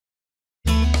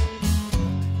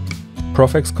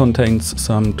Profex contains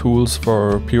some tools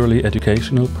for purely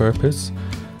educational purpose,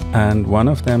 and one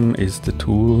of them is the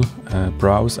tool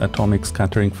Browse Atomic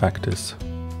Scattering Factors.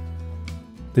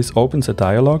 This opens a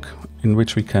dialog in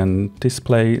which we can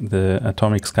display the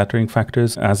atomic scattering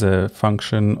factors as a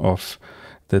function of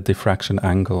the diffraction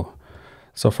angle.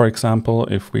 So for example,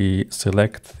 if we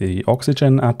select the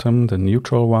oxygen atom, the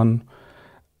neutral one,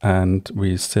 and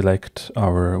we select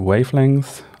our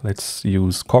wavelength, let's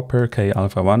use copper K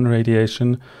alpha 1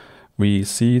 radiation, we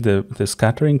see the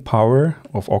scattering power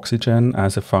of oxygen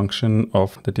as a function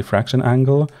of the diffraction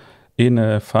angle in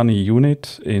a funny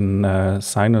unit in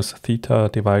sinus theta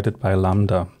divided by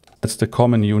lambda. That's the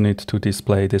common unit to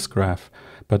display this graph.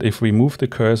 But if we move the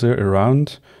cursor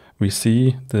around, we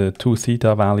see the 2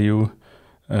 theta value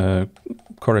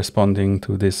corresponding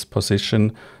to this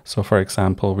position. So for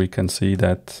example, we can see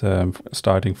that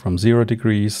starting from 0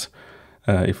 degrees,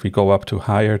 if we go up to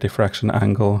higher diffraction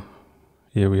angle,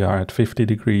 here we are at 50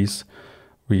 degrees,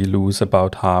 we lose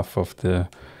about half of the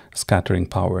scattering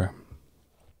power.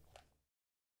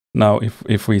 Now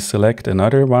if we select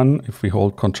another one, if we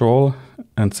hold Control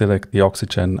and select the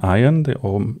oxygen ion, the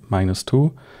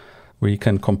O-2, we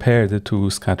can compare the two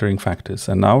scattering factors.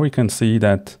 And now we can see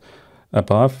that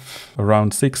above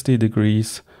around 60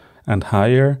 degrees and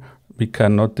higher, we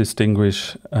cannot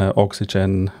distinguish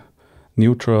oxygen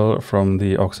neutral from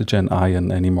the oxygen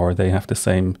ion anymore. They have the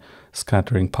same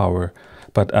scattering power.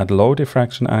 But at low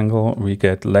diffraction angle, we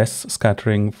get less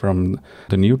scattering from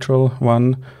the neutral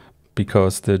one,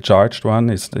 because the charged one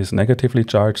is negatively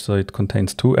charged, so it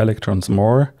contains 2 electrons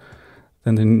more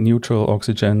than the neutral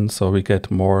oxygen, so we get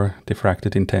more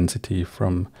diffracted intensity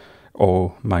from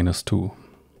O-2.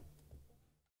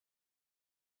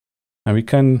 And we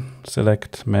can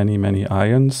select many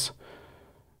ions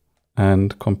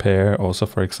and compare also,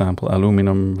 for example,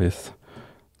 aluminum with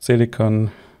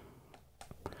silicon.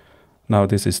 Now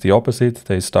this is the opposite.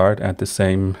 They start at the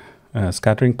same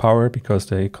scattering power because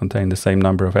they contain the same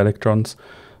number of electrons,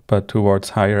 but towards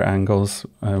higher angles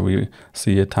we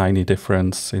see a tiny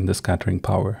difference in the scattering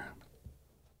power.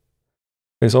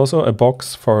 There's also a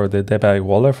box for the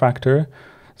Debye-Waller factor,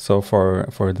 so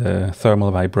for the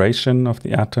thermal vibration of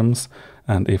the atoms,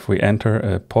 and if we enter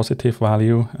a positive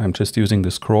value, I'm just using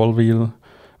the scroll wheel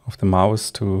of the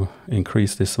mouse to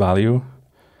increase this value,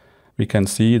 we can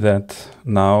see that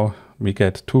now we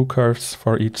get 2 curves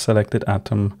for each selected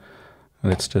atom.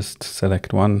 Let's just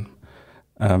select one.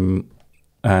 And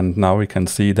now we can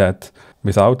see that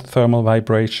without thermal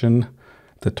vibration,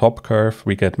 the top curve,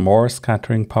 we get more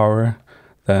scattering power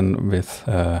than with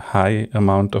a high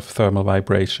amount of thermal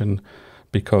vibration,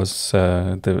 because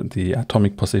the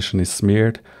atomic position is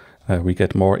smeared. We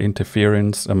get more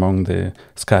interference among the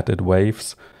scattered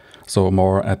waves, so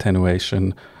more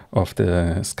attenuation of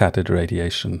the scattered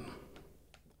radiation.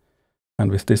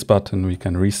 And with this button, we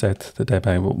can reset the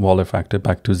Debye-Waller factor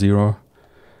back to 0.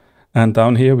 And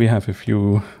down here, we have a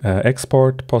few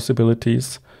export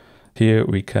possibilities. Here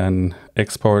we can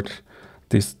export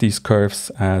these curves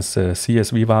as a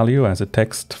CSV value, as a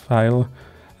text file,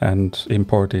 and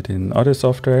import it in other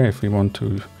software if we want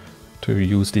to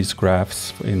use these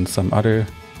graphs in some other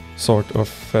sort of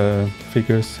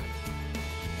figures.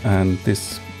 And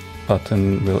this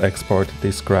button will export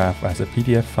this graph as a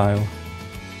PDF file,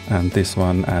 and this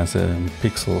one as a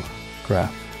pixel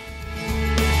graph.